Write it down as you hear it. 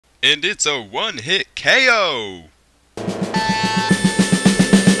And it's a one-hit KO!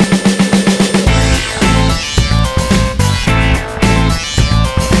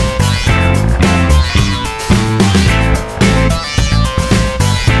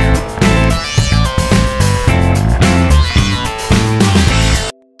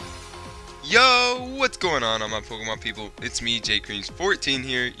 Yo, what's going on my Pokemon people? It's me, JCreams14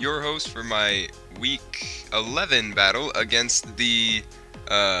 here, your host for my Week 11 battle against the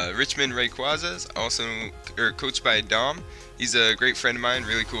Richmond Rayquazas, also coached by Dom. He's a great friend of mine,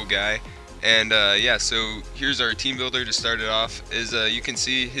 really cool guy. And yeah, so here's our team builder to start it off. You can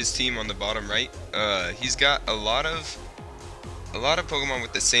see his team on the bottom right. He's got a lot of Pokemon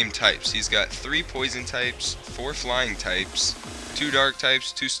with the same types. He's got 3 poison types, 4 flying types, 2 dark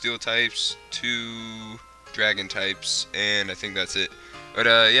types, 2 steel types, 2 dragon types, and I think that's it. But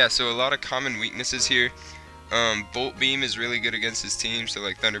yeah, so a lot of common weaknesses here. Bolt Beam is really good against his team, so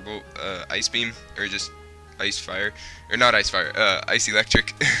like Thunderbolt, Ice Beam, or just Ice Fire, or not Ice Fire, Ice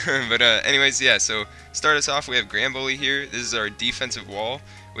Electric. But anyways, yeah, so start us off, we have Granbully here. This is our defensive wall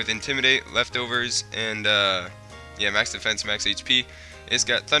with Intimidate, Leftovers, and yeah, max defense, max HP. It's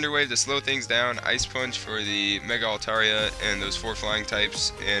got Thunder Wave to slow things down, Ice Punch for the Mega Altaria and those 4 flying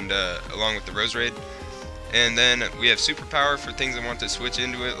types, and along with the Roserade. And then we have Superpower for things that want to switch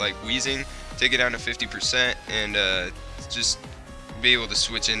into it, like Wheezing, take it down to 50%, and just be able to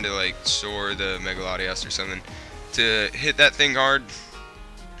switch into like Soar, the Megalodios or something, to hit that thing hard.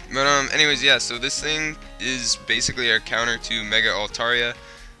 But anyways, yeah, so this thing is basically our counter to Mega Altaria.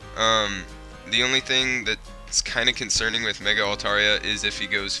 The only thing that's kind of concerning with Mega Altaria is if he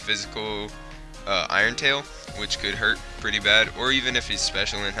goes physical Iron Tail, which could hurt pretty bad, or even if he's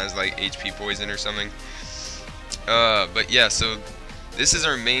special and has like HP poison or something. But yeah, so this is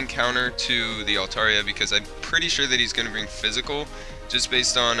our main counter to the Altaria because I'm pretty sure that he's going to bring physical, just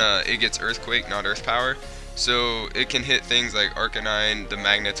based on it gets Earthquake, not Earth Power. So it can hit things like Arcanine, the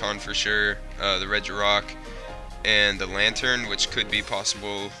Magneton for sure, the Regirock, and the Lantern, which could be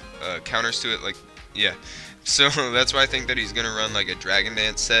possible counters to it, like, yeah. So that's why I think that he's going to run like a Dragon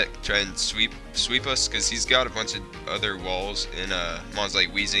Dance set, try and sweep us, because he's got a bunch of other walls in mons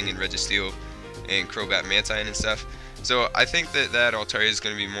like Wheezing and Registeel and Crobat Mantine and stuff. So I think that Altaria is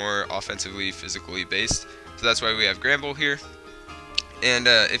going to be more offensively, physically based. So that's why we have Granbull here. And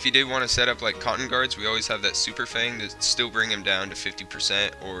if you did want to set up like Cotton Guards, we always have that Super Fang to still bring him down to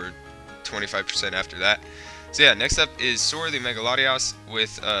 50% or 25% after that. So yeah, next up is Soar the Megalodios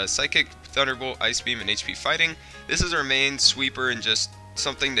with Psychic, Thunderbolt, Ice Beam, and HP Fighting. This is our main sweeper and just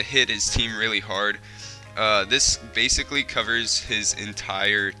something to hit his team really hard. This basically covers his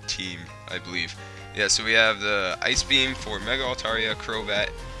entire team, I believe. Yeah, so we have the Ice Beam for Mega Altaria, Crobat,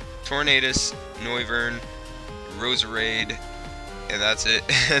 Tornadus, Noivern, Roserade, and that's it.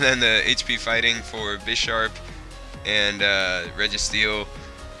 And then the HP Fighting for Bisharp and Registeel,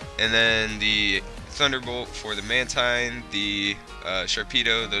 and then the Thunderbolt for the Mantine, the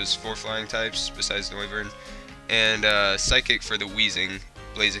Sharpedo, those 4 flying types besides Noivern, and Psychic for the Wheezing,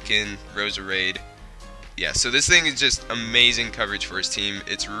 Blaziken, Roserade. Yeah, so this thing is just amazing coverage for his team.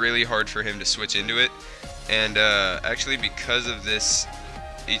 It's really hard for him to switch into it, and actually because of this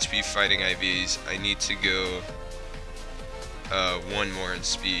HP Fighting IVs, I need to go 1 more in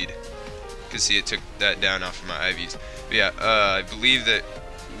speed, because see, it took that down off of my IVs. But yeah, I believe that,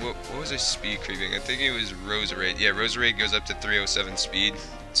 what was I speed creeping? I think it was Roserade. Yeah, Roserade goes up to 307 speed,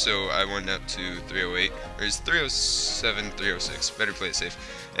 so I went up to 308. Or it's 307, 306. Better play it safe.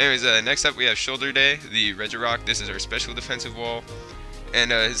 Anyways, next up we have Shoulder Day, the Regirock. This is our special defensive wall.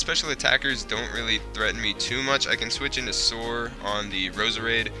 And his special attackers don't really threaten me too much. I can switch into Soar on the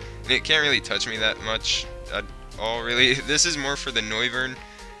Roserade, and it can't really touch me that much at all, really. This is more for the Noivern,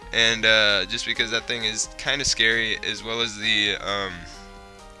 and just because that thing is kind of scary, as well as the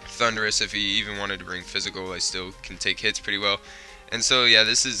Thundurus. If he even wanted to bring physical, I still can take hits pretty well. And so yeah,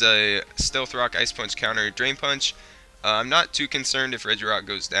 this is a Stealth Rock, Ice Punch counter, Drain Punch. I'm not too concerned if Regirock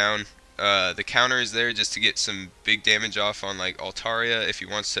goes down. The counter is there just to get some big damage off on like Altaria if he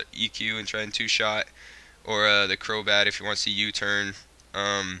wants to EQ and try and 2-shot, or the Crobat if he wants to U-turn.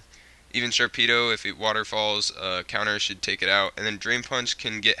 Even Sharpedo, if it waterfalls, counter should take it out. And then Drain Punch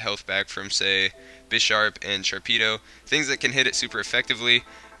can get health back from, say, Bisharp and Sharpedo, things that can hit it super effectively,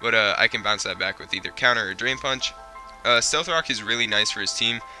 but I can bounce that back with either counter or Drain Punch. Stealth Rock is really nice for his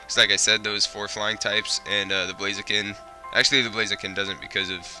team, because like I said, those 4 flying types and the Blaziken, actually the Blaziken doesn't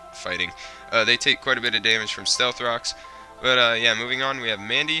because of fighting, they take quite a bit of damage from Stealth Rocks. But yeah, moving on, we have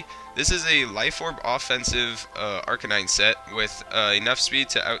Mandy. This is a Life Orb offensive Arcanine set with enough speed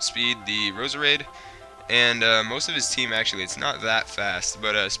to outspeed the Roserade, and most of his team actually, it's not that fast,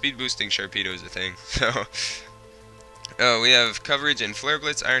 but speed boosting Sharpedo is a thing. So we have coverage in Flare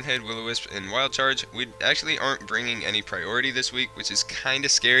Blitz, Iron Head, Will-O-Wisp, and Wild Charge. We actually aren't bringing any priority this week, which is kind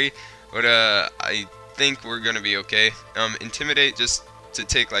of scary, but I think we're gonna be okay. Intimidate, just to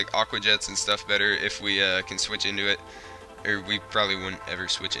take like Aqua Jets and stuff better if we can switch into it. Or we probably wouldn't ever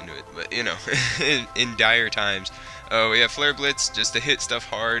switch into it, but you know, in dire times. We have Flare Blitz just to hit stuff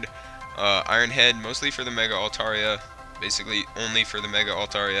hard. Iron Head mostly for the Mega Altaria, basically only for the Mega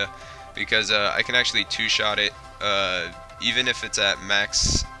Altaria, because I can actually two-shot it even if it's at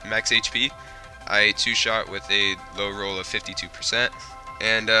max HP. I two-shot with a low roll of 52%.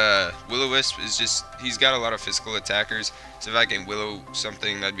 And Will-O-Wisp is just, he's got a lot of physical attackers, so if I can Willow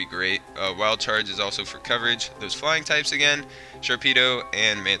something, that'd be great. Wild Charge is also for coverage. Those flying types again, Sharpedo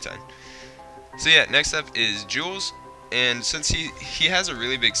and Mantine. So yeah, next up is Jules, and since he has a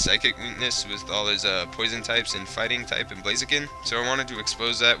really big psychic weakness with all his poison types and fighting type and Blaziken, so I wanted to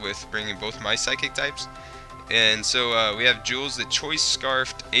expose that with bringing both my psychic types. And so we have Jules, the Choice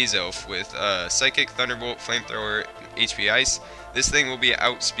Scarfed Azelf with Psychic, Thunderbolt, Flamethrower, HP Ice. This thing will be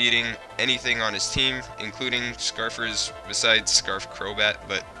outspeeding anything on his team, including Scarfers besides Scarf Crobat,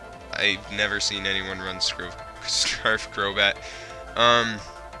 but I've never seen anyone run Scarf Crobat.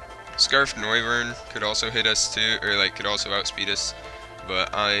 Scarf Noivern could also hit us too, or like could also outspeed us,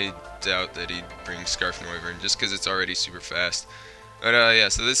 but I doubt that he'd bring Scarf Noivern just because it's already super fast. But yeah,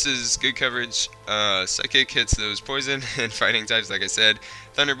 so this is good coverage. Psychic hits those poison and fighting types, like I said.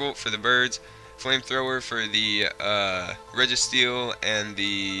 Thunderbolt for the birds. Flamethrower for the Registeel and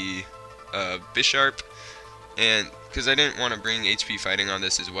the Bisharp. And because I didn't want to bring HP fighting on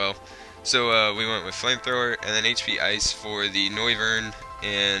this as well, so we went with Flamethrower and then HP Ice for the Noivern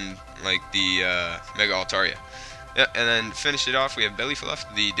and like the Mega Altaria. Yeah, and then finish it off. We have Belly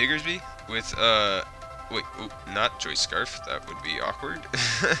Fluff, the Diggersby with wait, not Choice Scarf, that would be awkward.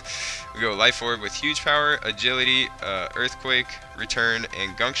 We go Life Orb with huge power, agility, Earthquake, Return,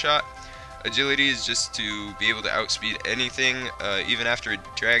 and Gunk Shot. Agility is just to be able to outspeed anything, even after a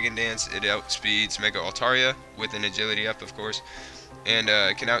Dragon Dance, it outspeeds Mega Altaria with an agility up, of course. And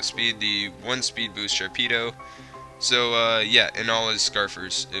it can outspeed the 1 speed boost Sharpedo. So yeah, and all his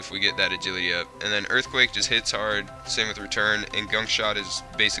Scarfers if we get that agility up. And then Earthquake just hits hard, same with Return, and Gunk Shot is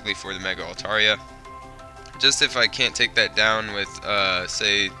basically for the Mega Altaria. Just if I can't take that down with,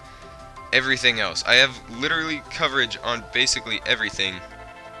 say, everything else. I have literally coverage on basically everything.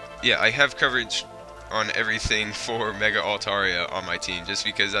 Yeah, I have coverage on everything for Mega Altaria on my team, just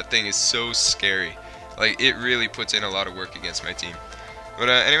because that thing is so scary. Like, it really puts in a lot of work against my team. But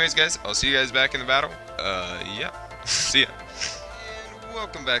anyways, guys, I'll see you guys back in the battle. Yeah, see ya. And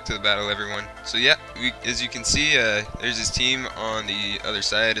welcome back to the battle, everyone. So yeah, as you can see, there's his team on the other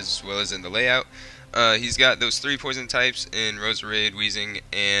side as well as in the layout. He's got those 3 poison types in Roserade, Weezing,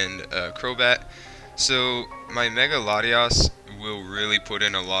 and Crobat. So my Mega Latias will really put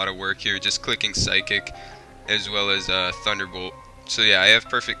in a lot of work here, just clicking Psychic as well as Thunderbolt. So yeah, I have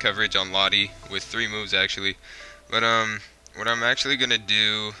perfect coverage on Lottie with 3 moves actually. But what I'm actually gonna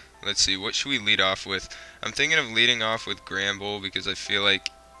do, let's see, what should we lead off with? I'm thinking of leading off with Gramble because I feel like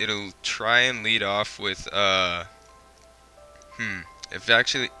it'll try and lead off with if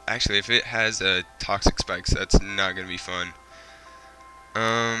if it has Toxic Spikes, that's not gonna be fun.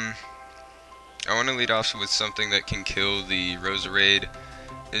 I want to lead off with something that can kill the Roserade,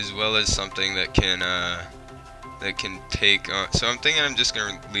 as well as something that can take. So I'm thinking I'm just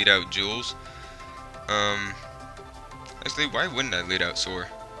gonna lead out Jules. Actually, why wouldn't I lead out Soar?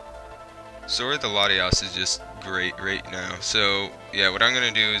 Soar the Latias is just great right now. So yeah, what I'm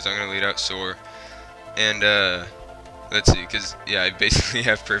gonna do is I'm gonna lead out Soar, and let's see, because yeah, I basically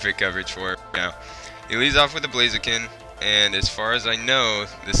have perfect coverage for it now. He leads off with a Blaziken. And as far as I know,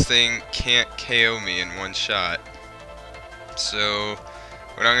 this thing can't KO me in 1 shot. So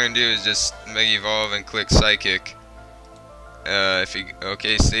what I'm gonna do is just Mega Evolve and click Psychic. If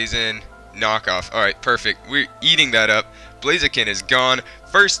he stays in, knockoff. All right, perfect. We're eating that up. Blaziken is gone.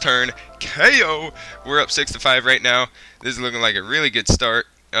 First turn, KO. We're up 6-5 right now. This is looking like a really good start.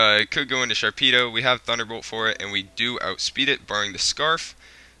 It could go into Sharpedo. We have Thunderbolt for it, and we do outspeed it, barring the Scarf.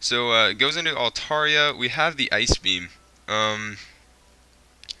 So it goes into Altaria. We have the Ice Beam.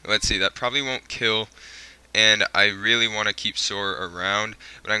 Let's see, that probably won't kill, and I really want to keep Soar around,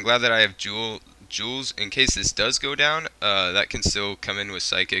 but I'm glad that I have Jules in case this does go down. That can still come in with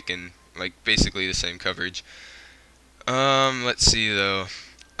Psychic and like basically the same coverage. Let's see though.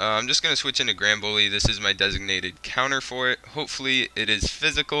 I'm just gonna switch into Granbully. This is my designated counter for it. Hopefully it is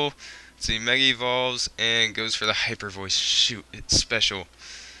physical. Let's see, Mega Evolves and goes for the Hyper Voice. Shoot, it's special.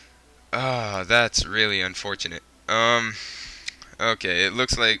 Ah, that's really unfortunate. Okay, it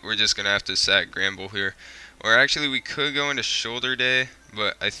looks like we're just gonna have to sack Gramble here. Or actually, we could go into Shoulder Day,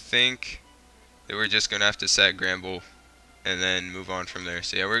 but I think that we're just gonna have to sack Gramble and then move on from there.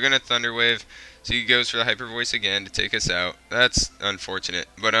 So yeah, we're gonna Thunder Wave. So he goes for the Hyper Voice again to take us out. That's unfortunate,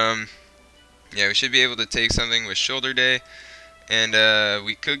 but yeah, we should be able to take something with Shoulder Day, and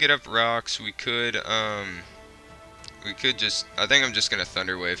we could get up rocks. We could just. I think I'm just gonna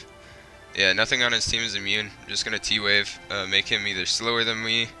Thunder Wave. Yeah, nothing on his team is immune. I'm just going to T-Wave, make him either slower than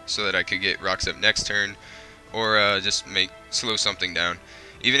me so that I could get rocks up next turn, or just slow something down.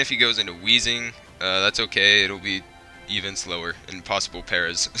 Even if he goes into Wheezing, that's okay. It'll be even slower and possible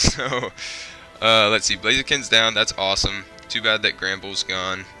paras. So, let's see. Blaziken's down. That's awesome. Too bad that Gramble's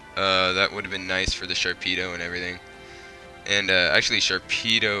gone. That would have been nice for the Sharpedo and everything. And actually,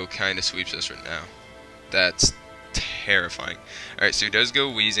 Sharpedo kind of sweeps us right now. That's terrifying. Alright, so he does go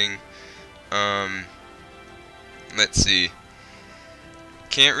Wheezing. Let's see.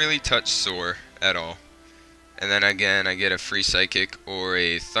 Can't really touch Soar at all. And then again, I get a free Psychic or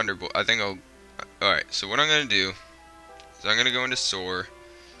a Thunderbolt. I think I'll... Alright, so what I'm going to do is I'm going to go into Soar.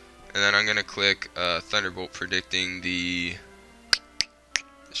 And then I'm going to click Thunderbolt, predicting the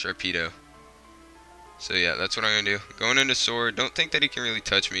Sharpedo. So yeah, that's what I'm going to do. Going into Soar. Don't think that he can really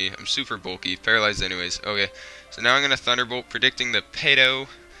touch me. I'm super bulky. Paralyzed anyways. Okay, so now I'm going to Thunderbolt, predicting the Pedo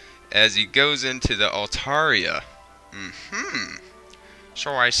as he goes into the Altaria.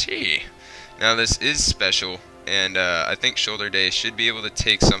 So I see. Now this is special, and I think Shoulder Day should be able to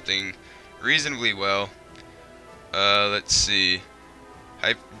take something reasonably well. Let's see.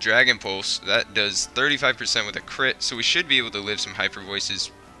 Dragon Pulse, that does 35% with a crit, so we should be able to live some Hyper Voices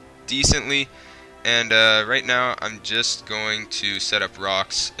decently. And right now I'm just going to set up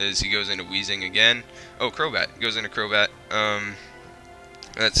rocks as he goes into Wheezing again. Oh, Crobat. Goes into Crobat.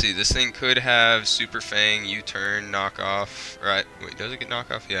 Let's see, this thing could have Super Fang, U-turn, knockoff. Right, wait, does it get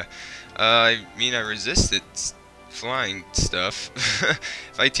knockoff? Yeah. I mean, I resist its flying stuff.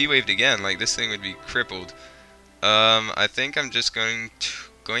 If I T-waved again, like, this thing would be crippled. I think I'm just going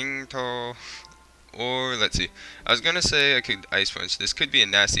to, or, let's see. I was going to say I could Ice Punch. This could be a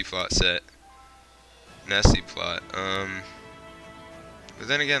Nasty Plot set. Nasty Plot. But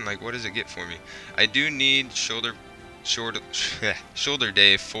then again, like, what does it get for me? I do need Shoulder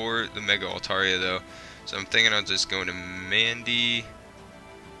Day for the Mega Altaria though, so I'm thinking I'll just go into Mandy,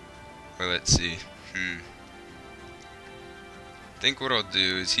 or let's see. I think what I'll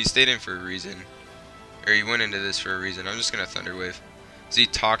do is he stayed in for a reason, or he went into this for a reason. I'm just gonna Thunder Wave. So he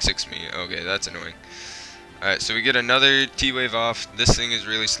Toxics me. Okay, that's annoying. Alright, so we get another T-Wave off. This thing is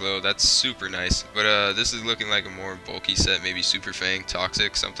really slow. That's super nice. But this is looking like a more bulky set, maybe Super Fang,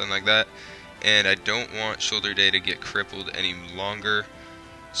 Toxic, something like that. And I don't want Shoulder Day to get crippled any longer.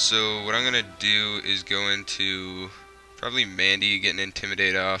 So what I'm going to do is go into probably Mandy, get an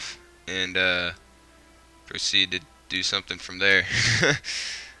Intimidate off, and proceed to do something from there.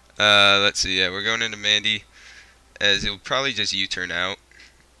 Let's see, yeah, we're going into Mandy, as he'll probably just U-turn out.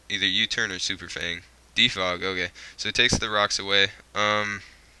 Either U-turn or Super Fang. Defog, okay. So it takes the rocks away.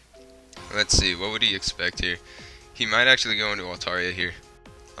 Let's see, what would he expect here? He might actually go into Altaria here.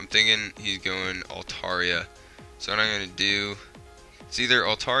 I'm thinking he's going Altaria. So what I'm going to do, it's either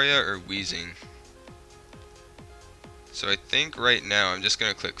Altaria or Wheezing. So I think right now I'm just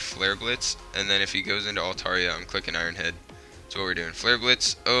going to click Flare Blitz, and then if he goes into Altaria, I'm clicking Iron Head. That's what we're doing. Flare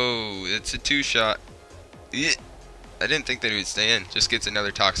Blitz, oh, it's a 2-shot. I didn't think that he would stay in. Just gets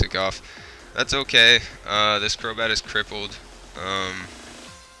another Toxic off. That's okay. This Crobat is crippled.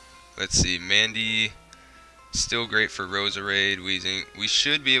 Let's see, Mandy... Still great for Roserade, Wheezing. We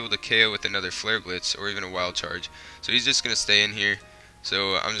should be able to KO with another Flare Blitz or even a Wild Charge. So he's just going to stay in here.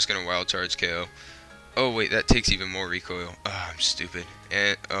 So I'm just going to Wild Charge KO. Oh wait, that takes even more recoil. Oh, I'm stupid.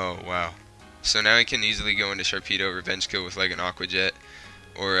 And oh wow. So now he can easily go into Sharpedo, Revenge Kill with like an Aqua Jet.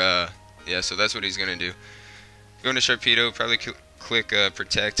 Or yeah, so that's what he's going to do. Go into Sharpedo, probably click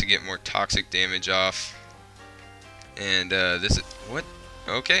Protect to get more toxic damage off. And this is... What?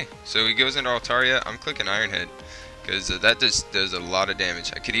 Okay, so he goes into Altaria. I'm clicking Iron Head because that just does a lot of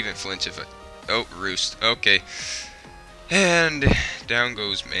damage. I could even flinch if I... Oh, Roost. Okay. And down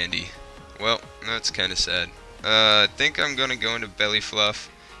goes Mandy. Well, that's kind of sad. I think I'm going to go into Belly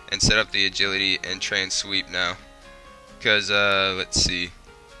Fluff and set up the agility and try and sweep now. Because, let's see.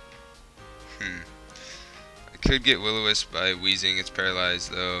 I could get Will-O-Wisp by Wheezing. It's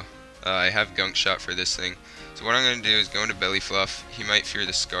paralyzed, though. I have Gunk Shot for this thing. So what I'm going to do is go into Belly Fluff. He might fear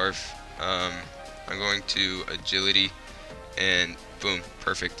the Scarf. I'm going to Agility, and boom,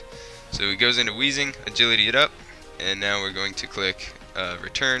 perfect. So he goes into Wheezing, Agility it up, and now we're going to click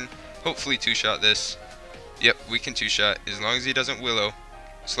Return, hopefully two-shot this. Yep, we can two-shot as long as he doesn't Willow.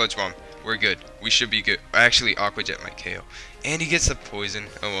 Sludge Bomb. We're good. We should be good. Actually, Aqua Jet might KO. And he gets the poison.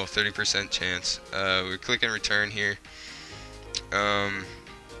 Oh well, 30% chance. We're clicking return here.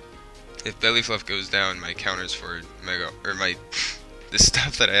 If Belly Fluff goes down, my counters for Mega, or my the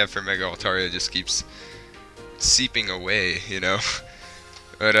stuff that I have for Mega Altaria just keeps seeping away, you know.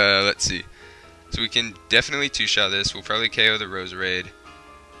 But let's see. So we can definitely two-shot this. We'll probably KO the Roserade.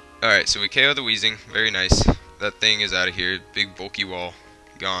 Alright, so we KO the Weezing. Very nice. That thing is out of here. Big bulky wall.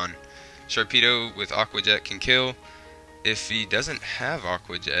 Gone. Sharpedo with Aqua Jet can kill. If he doesn't have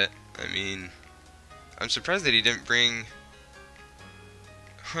Aqua Jet, I mean, I'm surprised that he didn't bring...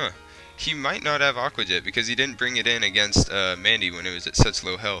 Huh. He might not have Aqua Jet because he didn't bring it in against Mandy when it was at such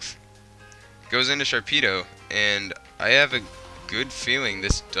low health. Goes into Sharpedo, and I have a good feeling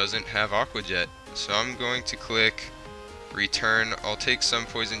this doesn't have Aqua Jet. So I'm going to click return. I'll take some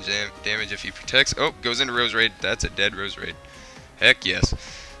poison damage if he protects. Oh, goes into Roserade. That's a dead Roserade. Heck yes.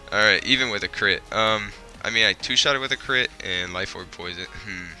 Alright, even with a crit. I mean, I two-shot it with a crit and Life Orb poison.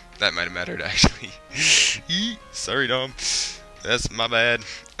 That might have mattered actually. Sorry, Dom. That's my bad.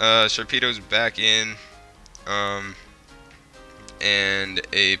 Sharpedo's back in. And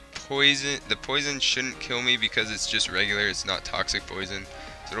a poison. The poison shouldn't kill me because it's just regular. It's not toxic poison.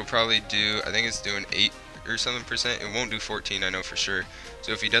 So it'll probably do, I think it's doing 8 or something %. It won't do 14, I know for sure.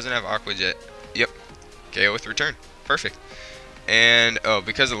 So if he doesn't have Aqua Jet, yep, KO with return. Perfect. And, oh,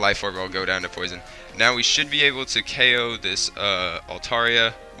 because of Life Orb, I'll go down to poison. Now we should be able to KO this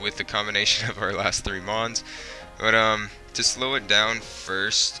Altaria with the combination of our last 3 Mons. But, to slow it down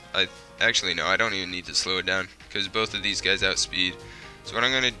first, actually, no, I don't even need to slow it down because both of these guys outspeed. So what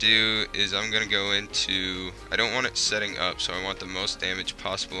I'm going to do is I'm going to go into, I don't want it setting up, so I want the most damage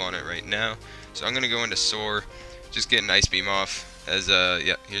possible on it right now. So I'm going to go into Soar, just get an Ice Beam off. As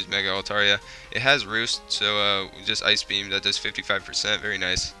yeah, here's Mega Altaria. It has Roost, so just Ice Beam, that does 55%, very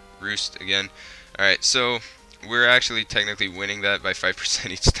nice. Roost again. Alright, so we're actually technically winning that by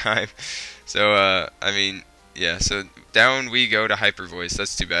 5% each time. So, I mean, yeah, so down we go to Hyper Voice,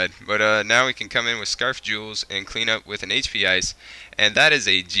 that's too bad. But now we can come in with Scarf Jewels and clean up with an HP Ice, and that is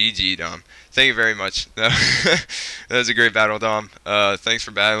a GG, Dom. Thank you very much. That was a great battle, Dom. Thanks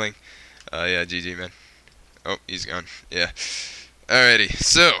for battling. Yeah, GG, man. Oh, he's gone. Yeah. Alrighty,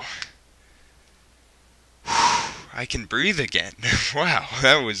 so I can breathe again. Wow,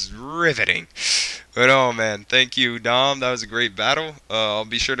 that was riveting. But oh man, thank you, Dom. That was a great battle. I'll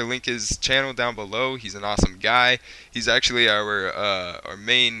be sure to link his channel down below. He's an awesome guy. He's actually our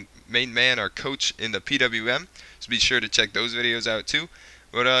main man, our coach in the PWM. So be sure to check those videos out too.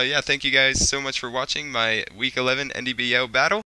 But yeah, thank you guys so much for watching my Week 11 NDBL battle.